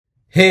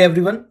Hey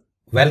everyone,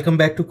 welcome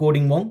back to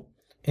Coding Monk.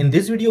 In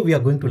this video, we are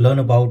going to learn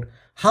about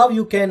how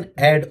you can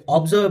add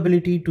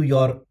observability to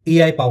your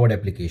AI powered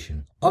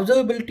application.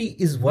 Observability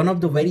is one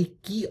of the very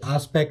key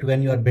aspects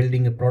when you are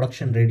building a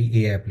production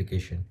ready AI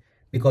application,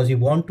 because you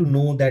want to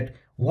know that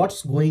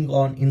what's going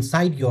on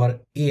inside your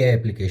AI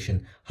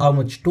application, how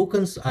much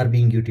tokens are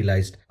being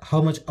utilized,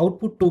 how much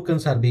output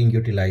tokens are being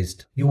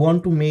utilized. You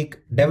want to make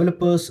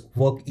developers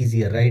work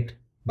easier, right?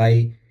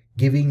 By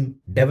giving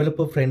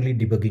developer friendly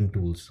debugging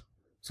tools.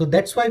 So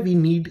that's why we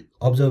need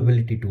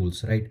observability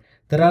tools, right?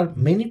 There are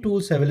many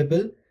tools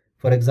available.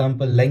 For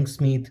example,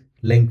 Langfuse,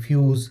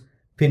 Langfuse,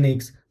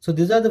 Phoenix. So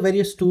these are the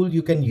various tools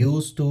you can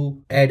use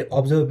to add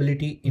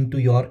observability into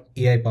your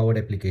AI powered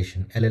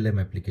application, LLM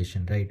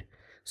application, right?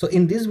 So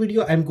in this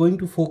video, I'm going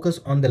to focus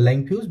on the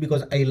Langfuse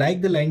because I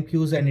like the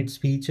Langfuse and its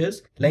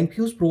features.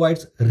 Langfuse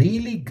provides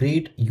really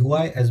great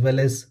UI as well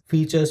as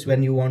features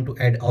when you want to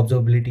add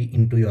observability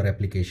into your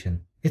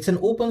application. It's an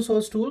open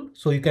source tool,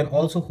 so you can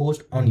also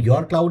host on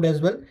your cloud as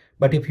well.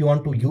 But if you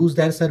want to use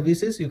their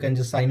services, you can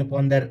just sign up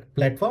on their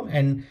platform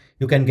and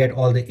you can get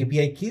all the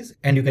API keys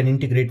and you can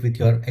integrate with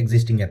your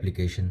existing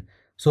application.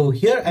 So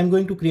here I'm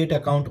going to create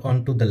an account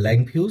onto the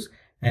Langfuse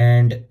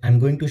and I'm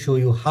going to show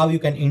you how you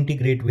can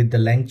integrate with the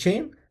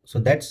LangChain. So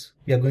that's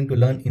we are going to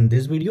learn in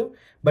this video.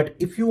 But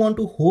if you want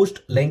to host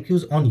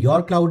Langfuse on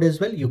your cloud as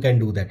well, you can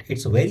do that.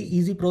 It's a very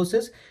easy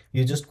process.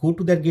 You just go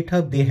to their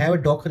GitHub, they have a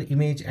Docker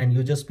image and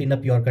you just spin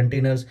up your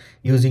containers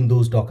using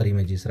those Docker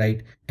images,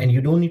 right? And you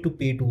don't need to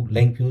pay to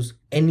Langfuse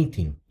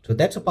anything. So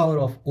that's the power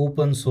of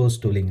open source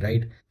tooling,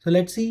 right? So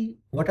let's see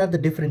what are the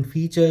different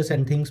features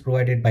and things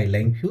provided by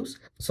Langfuse.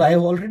 So I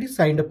have already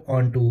signed up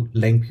onto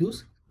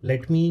Langfuse.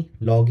 Let me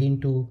log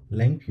into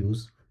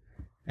Langfuse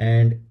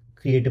and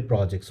create a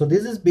project. So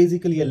this is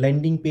basically a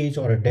landing page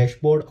or a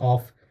dashboard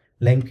of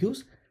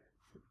Langfuse.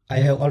 I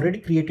have already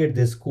created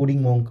this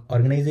Coding Monk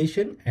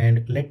organization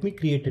and let me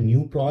create a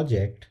new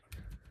project,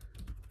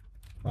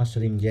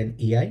 Mastering Gen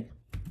AI.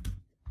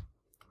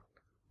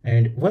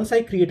 And once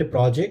I create a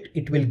project,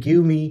 it will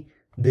give me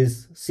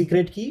this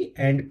secret key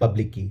and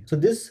public key. So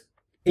this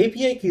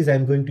API keys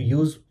I'm going to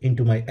use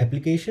into my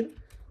application.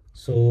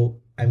 So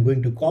I'm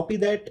going to copy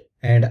that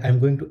and I'm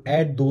going to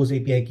add those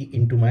API key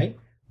into my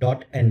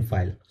 .env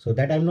file. So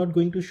that I'm not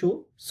going to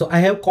show. So I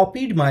have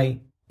copied my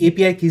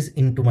API keys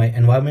into my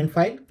environment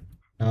file.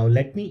 Now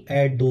let me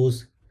add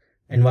those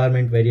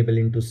environment variable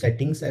into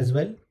settings as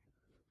well.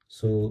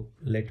 So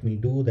let me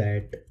do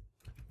that,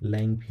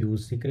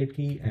 Langfuse secret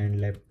key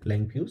and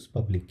Langfuse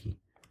public key.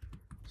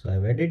 So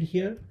I've added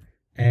here.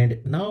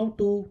 And now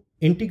to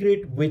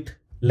integrate with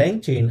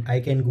LangChain,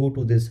 I can go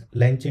to this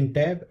LangChain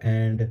tab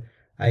and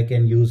I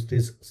can use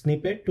this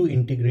snippet to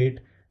integrate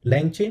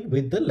LangChain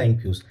with the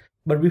Langfuse.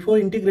 But before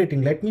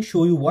integrating, let me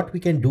show you what we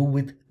can do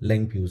with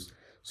Langfuse.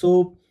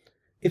 So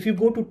if you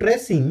go to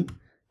tracing,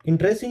 in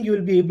tracing, you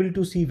will be able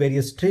to see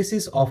various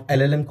traces of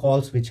LLM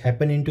calls which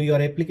happen into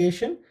your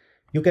application.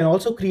 You can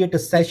also create a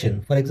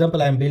session. For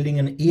example, I'm building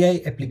an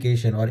AI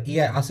application or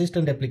AI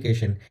assistant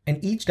application,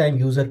 and each time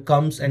user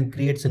comes and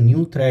creates a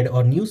new thread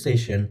or new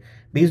session.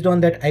 Based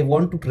on that, I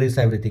want to trace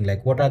everything,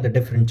 like what are the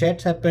different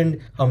chats happened,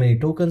 how many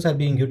tokens are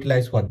being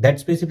utilized for that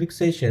specific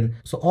session.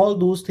 So all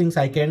those things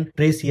I can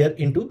trace here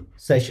into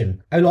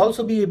session. I will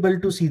also be able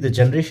to see the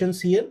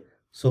generations here.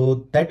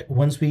 So that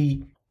once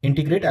we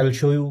integrate, I will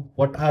show you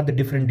what are the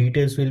different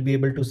details we'll be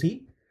able to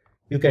see.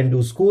 You can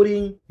do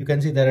scoring. You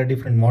can see there are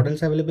different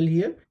models available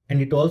here.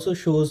 And it also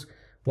shows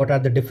what are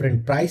the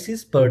different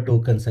prices per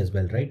tokens as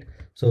well, right?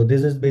 So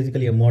this is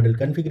basically a model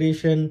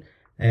configuration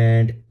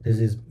and this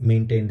is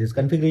maintained. This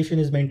configuration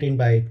is maintained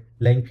by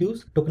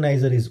Langfuse.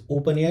 Tokenizer is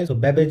OpenAI. So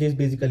Babbage is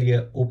basically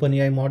an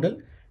OpenAI model.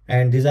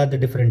 And these are the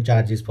different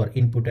charges for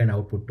input and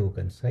output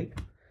tokens, right?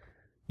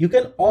 You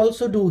can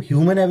also do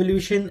human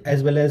evaluation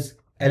as well as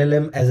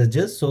LLM as a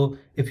judge. So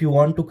if you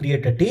want to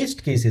create a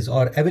test cases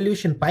or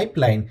evaluation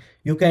pipeline,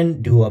 you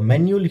can do a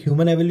manual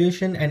human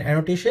evaluation and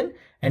annotation.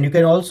 And you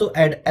can also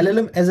add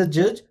LLM as a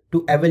judge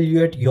to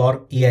evaluate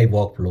your AI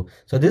workflow.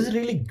 So this is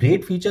really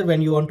great feature when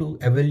you want to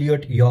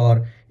evaluate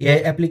your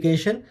AI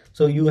application.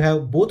 So you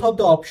have both of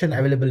the option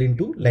available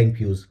into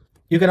Langfuse.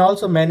 You can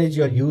also manage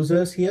your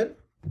users here.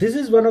 This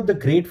is one of the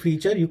great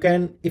feature. You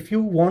can, if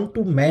you want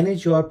to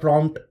manage your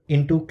prompt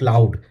into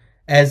cloud,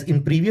 as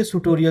in previous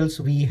tutorials,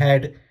 we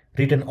had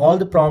written all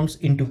the prompts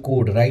into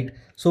code, right?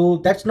 So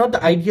that's not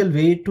the ideal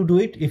way to do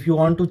it. If you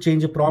want to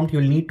change a prompt,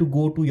 you'll need to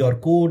go to your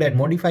code and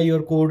modify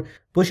your code,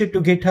 push it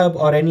to GitHub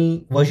or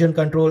any version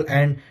control,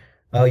 and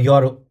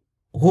your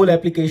whole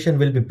application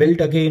will be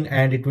built again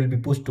and it will be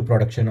pushed to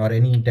production or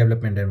any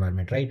development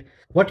environment, right?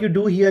 What you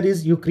do here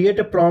is you create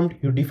a prompt,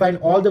 you define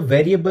all the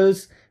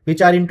variables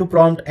which are into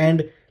prompt,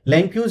 and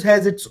Langfuse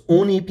has its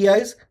own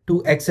APIs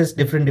to access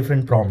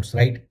different prompts,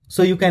 right?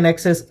 So you can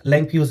access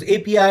Langfuse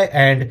API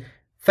and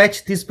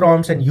fetch these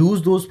prompts and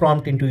use those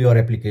prompts into your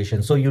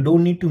application. So you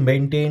don't need to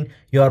maintain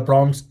your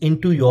prompts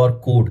into your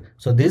code.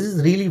 So this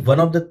is really one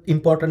of the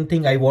important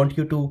thing I want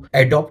you to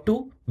adopt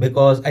to,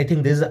 because I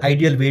think this is the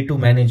ideal way to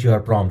manage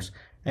your prompts.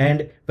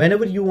 And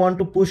whenever you want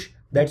to push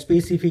that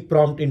specific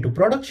prompt into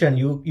production,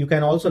 you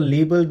can also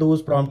label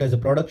those prompts as a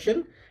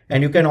production,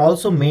 and you can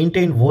also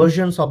maintain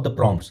versions of the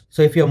prompts.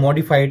 So if you have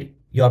modified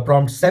your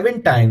prompt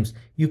 7 times,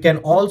 you can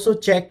also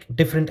check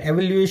different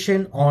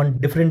evaluation on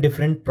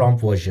different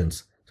prompt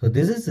versions. So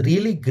this is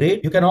really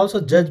great. You can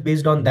also judge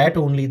based on that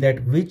only,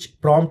 that which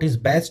prompt is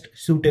best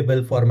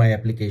suitable for my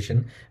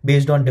application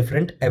based on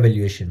different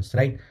evaluations,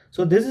 right?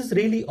 So this is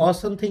really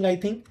awesome thing, I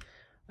think.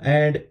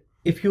 And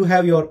if you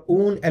have your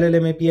own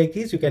LLM API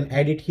keys, you can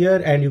add it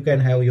here, and you can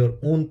have your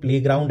own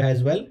playground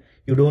as well.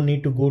 You don't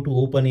need to go to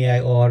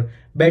OpenAI or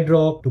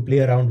Bedrock to play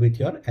around with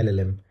your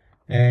LLM.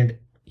 And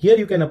here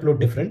you can upload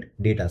different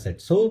data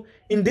sets. So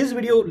in this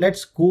video,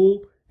 let's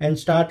go and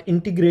start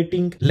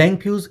integrating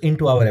Langfuse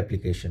into our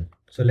application.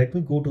 So let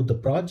me go to the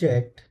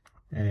project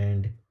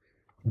and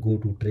go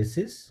to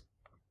traces,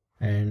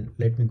 and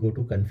let me go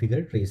to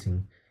configure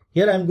tracing.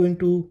 Here I'm going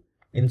to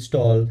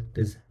install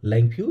this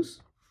Langfuse.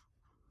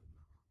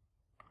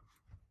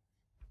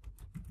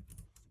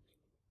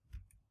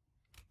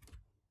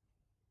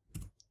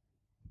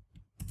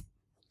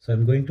 So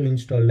I'm going to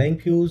install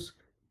Langfuse,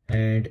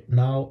 and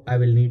now I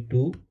will need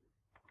to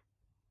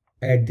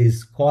add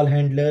this call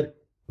handler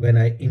when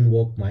I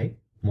invoke my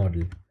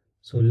model.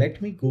 So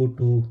let me go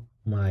to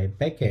my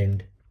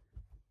backend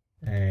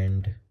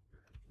and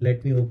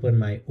let me open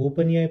my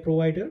OpenAI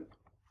provider.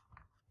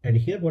 And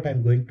here what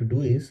I'm going to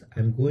do is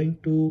I'm going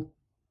to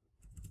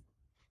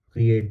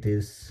create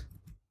this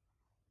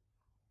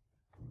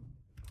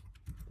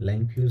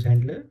Langfuse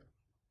handler.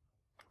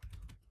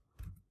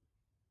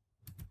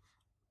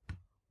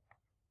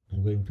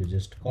 I'm going to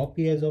just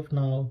copy as of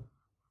now,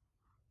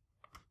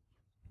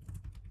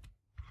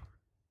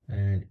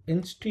 and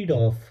instead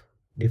of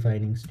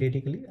defining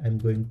statically, I'm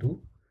going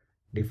to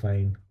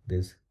define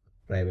this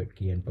private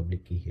key and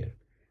public key here,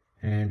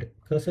 and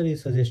cursor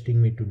is suggesting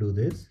me to do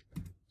this,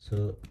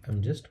 so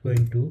I'm just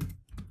going to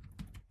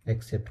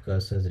accept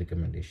cursor's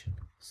recommendation.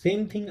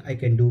 Same thing I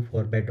can do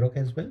for Bedrock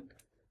as well.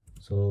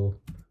 So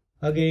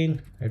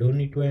again, I don't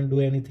need to do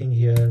anything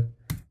here.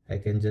 I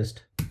can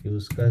just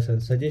use cursor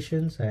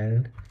suggestions,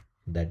 and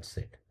that's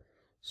it.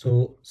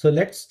 So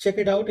let's check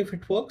it out if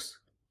it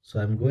works. So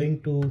I'm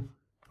going to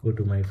go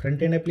to my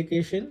front-end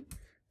application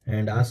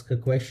and ask a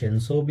question.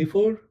 So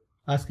before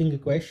asking a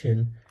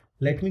question,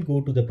 let me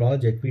go to the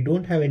project. We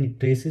don't have any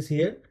traces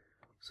here,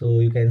 so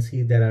you can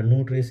see there are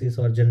no traces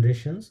or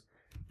generations.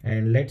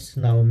 And let's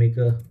now make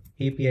a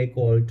API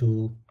call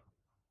to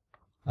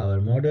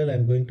our model.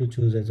 I'm going to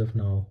choose as of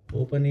now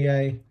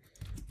OpenAI.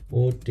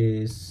 What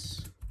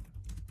is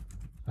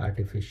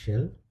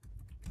artificial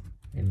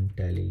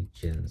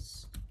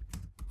intelligence?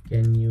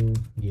 Can you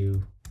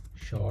give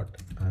short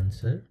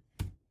answer?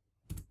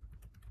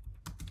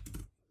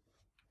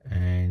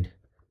 And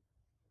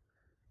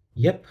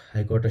yep,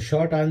 I got a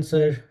short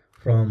answer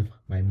from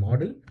my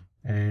model.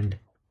 And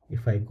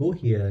if I go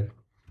here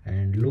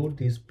and load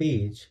this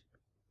page,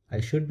 I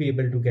should be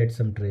able to get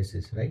some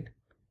traces, right?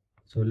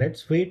 So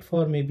let's wait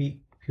for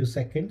maybe a few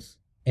seconds,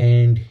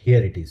 and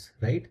here it is,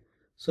 right?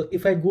 So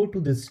if I go to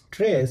this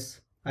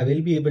trace, I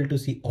will be able to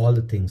see all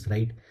the things,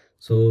 right?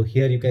 So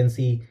here you can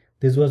see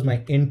this was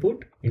my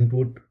input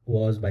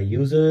was by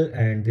user,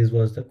 and this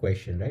was the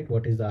question, right?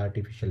 What is the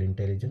artificial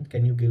intelligence?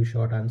 Can you give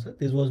short answer?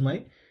 This was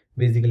my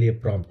basically a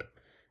prompt.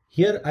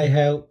 Here I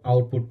have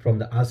output from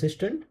the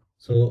assistant.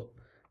 So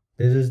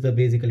this is the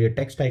basically a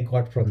text I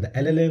got from the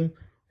LLM,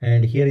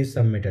 and here is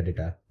some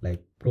metadata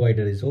like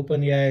provider is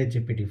OpenAI,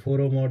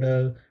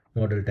 GPT-4o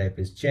model type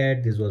is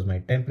chat, this was my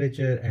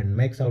temperature, and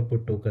max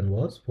output token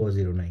was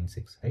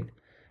 4096, right?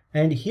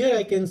 And here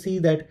I can see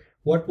that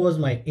what was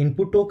my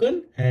input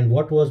token and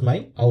what was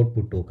my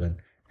output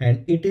token,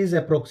 and it is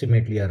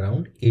approximately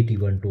around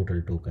 81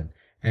 total token.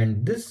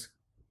 And this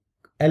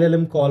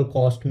LLM call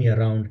cost me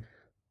around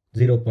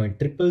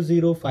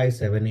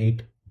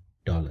 $0.000578,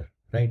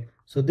 right?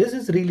 So this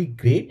is really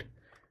great.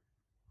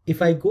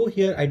 If I go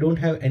here, I don't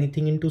have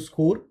anything into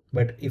score,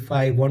 but if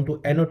I want to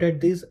annotate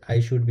this,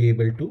 I should be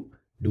able to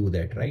do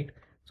that, right?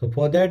 So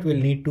for that, we'll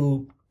need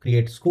to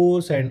create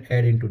scores and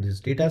add into this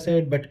data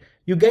set, but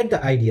you get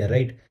the idea,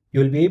 right?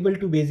 You'll be able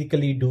to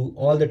basically do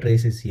all the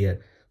traces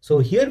here. So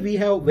here we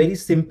have very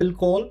simple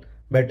call,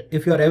 but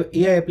if your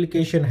AI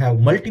application have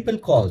multiple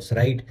calls,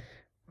 right?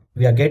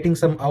 We are getting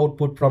some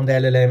output from the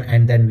LLM,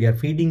 and then we are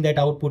feeding that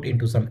output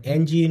into some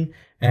engine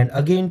and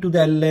again to the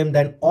LLM,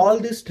 then all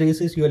these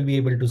traces you will be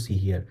able to see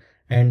here.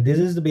 And this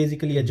is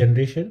basically a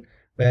generation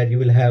where you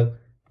will have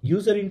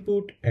user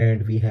input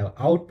and we have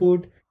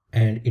output,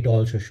 and it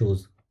also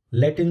shows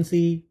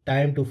latency,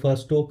 time to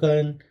first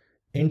token,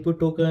 input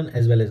token,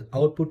 as well as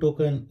output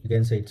token. You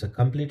can say it's a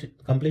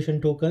completion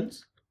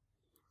tokens,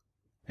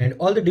 and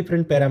all the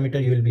different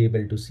parameter you will be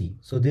able to see.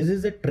 So this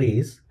is a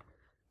trace.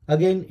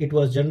 Again, it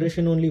was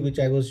generation only, which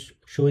I was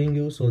showing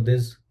you. So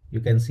this you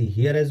can see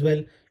here as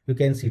well. You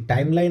can see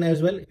timeline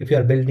as well. If you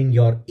are building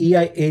your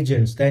AI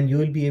agents, then you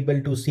will be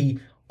able to see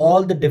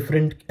all the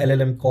different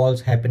LLM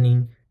calls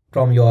happening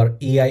from your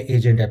AI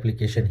agent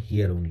application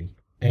here only.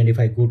 And if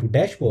I go to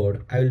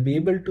dashboard, I will be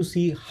able to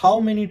see how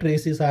many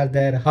traces are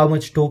there, how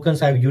much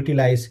tokens I've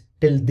utilized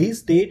till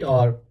this date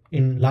or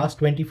in last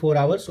 24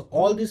 hours. So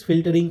all this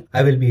filtering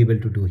I will be able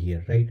to do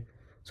here, right?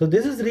 So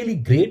this is really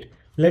great.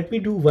 Let me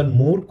do one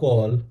more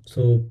call.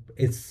 So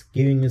it's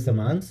giving me some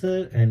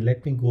answer, and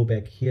let me go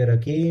back here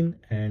again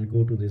and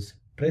go to this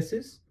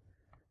traces,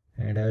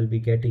 and I will be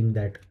getting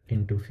that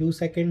into few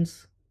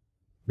seconds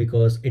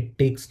because it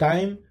takes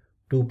time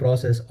to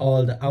process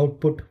all the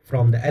output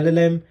from the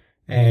LLM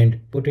and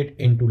put it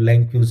into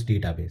Langfuse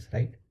database,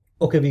 right?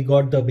 Okay, we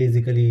got the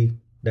basically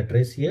the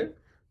trace here.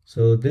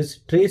 So this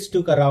trace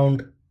took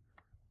around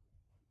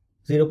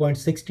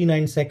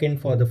 0.69 second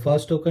for the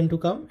first token to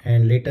come,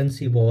 and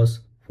latency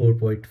was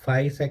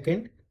 4.5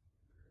 second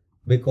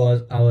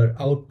because our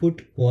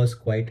output was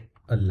quite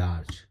a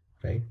large,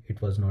 right?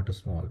 It was not a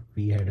small.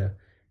 We had a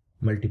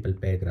multiple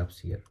paragraphs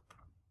here.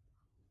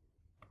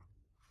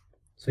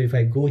 So if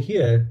I go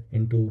here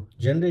into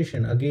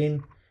generation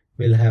again,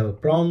 we'll have a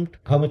prompt,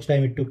 how much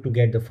time it took to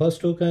get the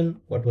first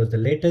token, what was the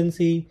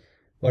latency,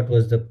 what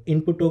was the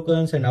input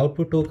tokens and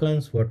output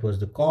tokens, what was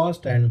the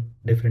cost, and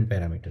different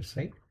parameters,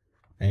 right?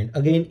 And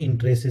again in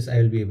traces, I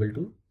will be able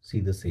to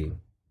see the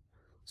same.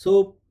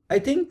 So I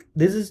think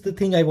this is the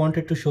thing I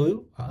wanted to show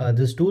you.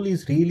 This tool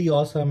is really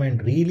awesome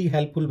and really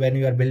helpful when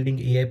you are building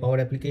AI powered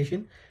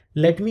application.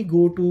 Let me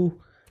go to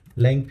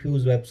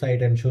Langfuse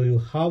website and show you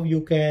how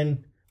you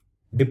can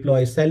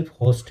deploy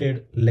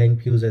self-hosted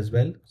Langfuse as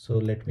well. So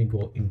let me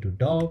go into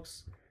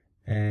docs,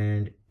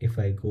 and if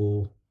I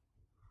go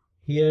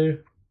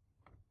here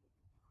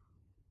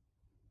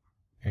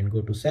and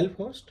go to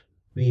self-host,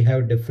 we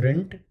have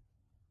different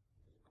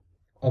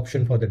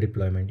option for the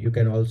deployment. You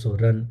can also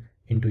run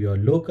into your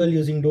local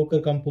using Docker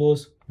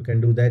Compose. You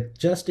can do that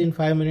just in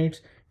 5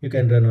 minutes. You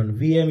can run on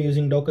VM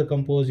using Docker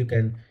Compose. You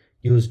can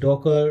use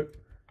Docker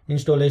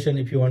installation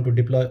if you want to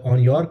deploy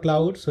on your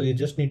cloud. So you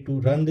just need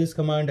to run this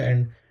command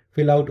and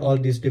fill out all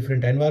these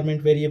different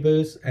environment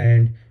variables,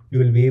 and you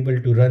will be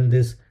able to run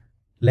this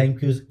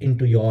Langfuse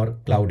into your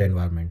cloud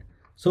environment.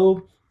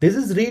 So this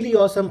is really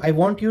awesome. I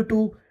want you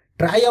to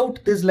try out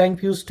this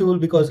Langfuse tool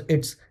because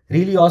it's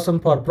really awesome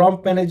for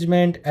prompt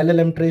management,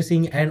 LLM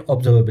tracing, and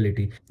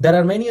observability. There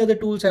are many other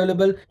tools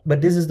available,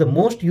 but this is the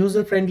most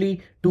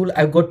user-friendly tool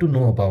I've got to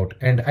know about.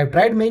 And I've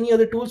tried many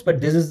other tools, but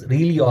this is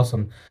really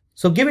awesome.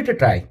 So give it a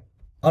try.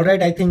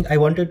 Alright, I think I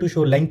wanted to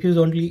show Langfuse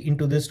only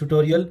into this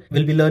tutorial.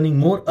 We'll be learning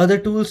more other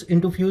tools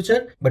into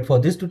future, but for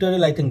this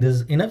tutorial, I think this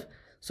is enough.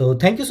 So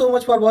thank you so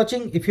much for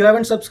watching. If you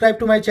haven't subscribed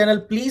to my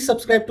channel, please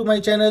subscribe to my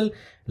channel,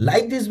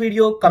 like this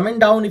video, comment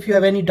down if you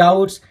have any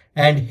doubts,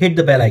 and hit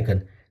the bell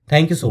icon.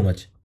 Thank you so much.